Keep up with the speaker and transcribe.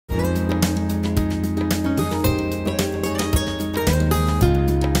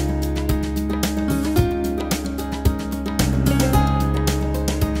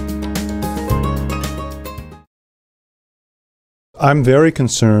I'm very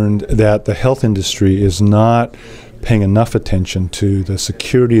concerned that the health industry is not paying enough attention to the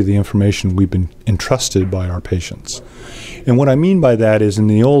security of the information we've been entrusted by our patients. And what I mean by that is, in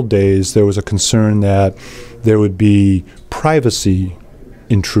the old days, there was a concern that there would be privacy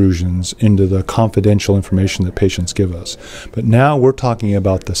intrusions into the confidential information that patients give us. But now we're talking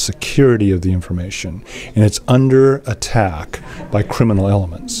about the security of the information, and it's under attack by criminal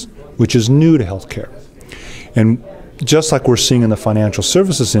elements, which is new to healthcare. And just like we're seeing in the financial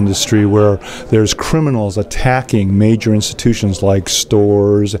services industry, where there's criminals attacking major institutions like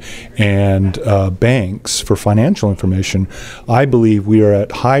stores and banks for financial information, I believe we are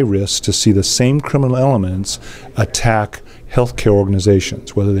at high risk to see the same criminal elements attack healthcare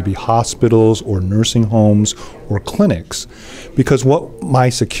organizations, whether they be hospitals or nursing homes or clinics. Because what my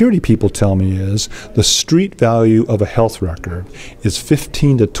security people tell me is the street value of a health record is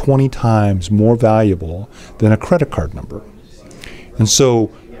 15 to 20 times more valuable than a credit card number. And so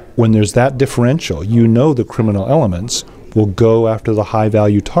when there's that differential, you know the criminal elements will go after the high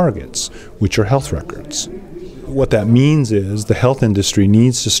value targets, which are health records. What that means is the health industry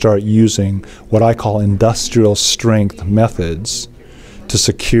needs to start using what I call industrial strength methods to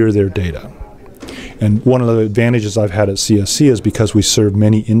secure their data. And one of the advantages I've had at CSC is because we serve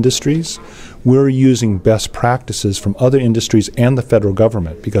many industries, we're using best practices from other industries and the federal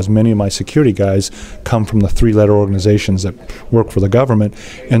government, because many of my security guys come from the three-letter organizations that work for the government.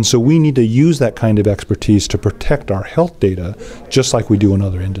 And so we need to use that kind of expertise to protect our health data just like we do in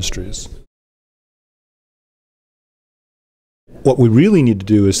other industries. What we really need to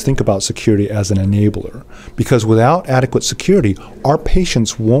do is think about security as an enabler, because without adequate security, our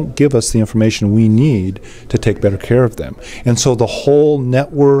patients won't give us the information we need to take better care of them. And so the whole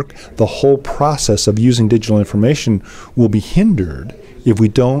network, the whole process of using digital information will be hindered if we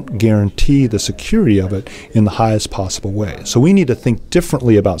don't guarantee the security of it in the highest possible way. So we need to think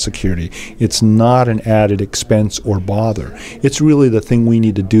differently about security. It's not an added expense or bother. It's really the thing we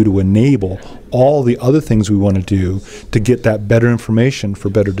need to do to enable all the other things we want to do to get that better information for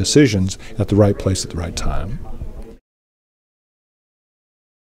better decisions at the right place at the right time.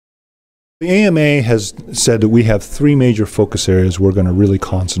 The AMA has said that we have three major focus areas we're going to really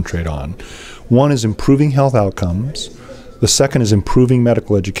concentrate on. One is improving health outcomes. The second is improving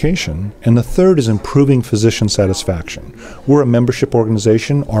medical education, and the third is improving physician satisfaction. We're a membership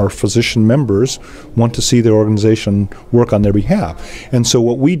organization. Our physician members want to see their organization work on their behalf. And so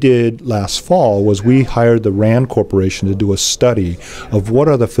what we did last fall was we hired the RAND Corporation to do a study of what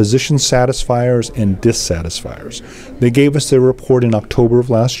are the physician satisfiers and dissatisfiers. They gave us their report in October of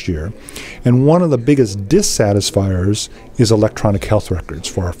last year, and one of the biggest dissatisfiers is electronic health records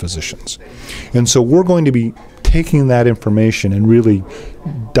for our physicians. And so we're going to be taking that information and really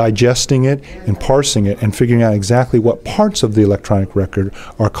digesting it and parsing it and figuring out exactly what parts of the electronic record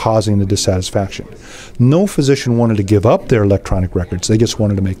are causing the dissatisfaction. No physician wanted to give up their electronic records, they just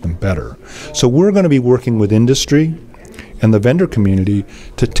wanted to make them better. So we're going to be working with industry and the vendor community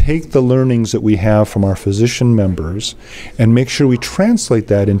to take the learnings that we have from our physician members and make sure we translate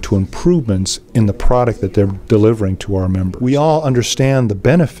that into improvements in the product that they're delivering to our members. We all understand the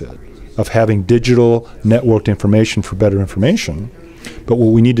benefit of having digital networked information for better information, but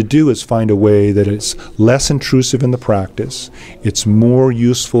what we need to do is find a way that it's less intrusive in the practice, it's more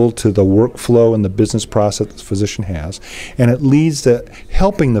useful to the workflow and the business process that the physician has, and it leads to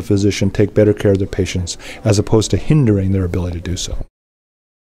helping the physician take better care of their patients as opposed to hindering their ability to do so.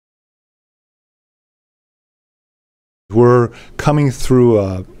 We're coming through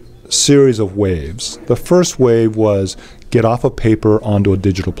a series of waves. The first wave was get off of paper onto a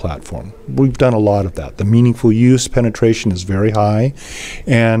digital platform. We've done a lot of that. The meaningful use penetration is very high,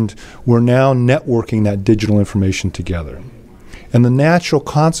 and we're now networking that digital information together. And the natural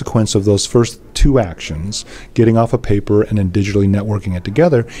consequence of those first two actions, getting off of paper and then digitally networking it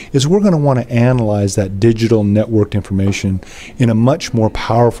together, is we're going to want to analyze that digital networked information in a much more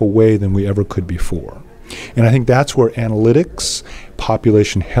powerful way than we ever could before. And I think that's where analytics,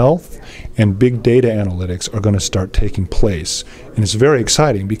 population health, and big data analytics are going to start taking place. And it's very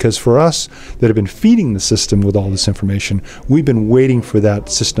exciting because for us that have been feeding the system with all this information, we've been waiting for that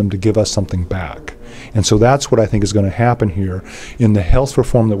system to give us something back. And so that's what I think is going to happen here in the health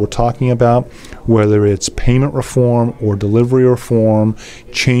reform that we're talking about, whether it's payment reform or delivery reform,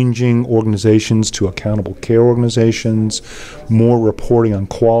 changing organizations to accountable care organizations, more reporting on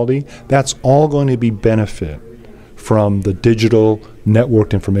quality. That's all going to be benefit from the digital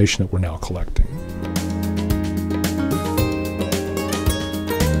networked information that we're now collecting.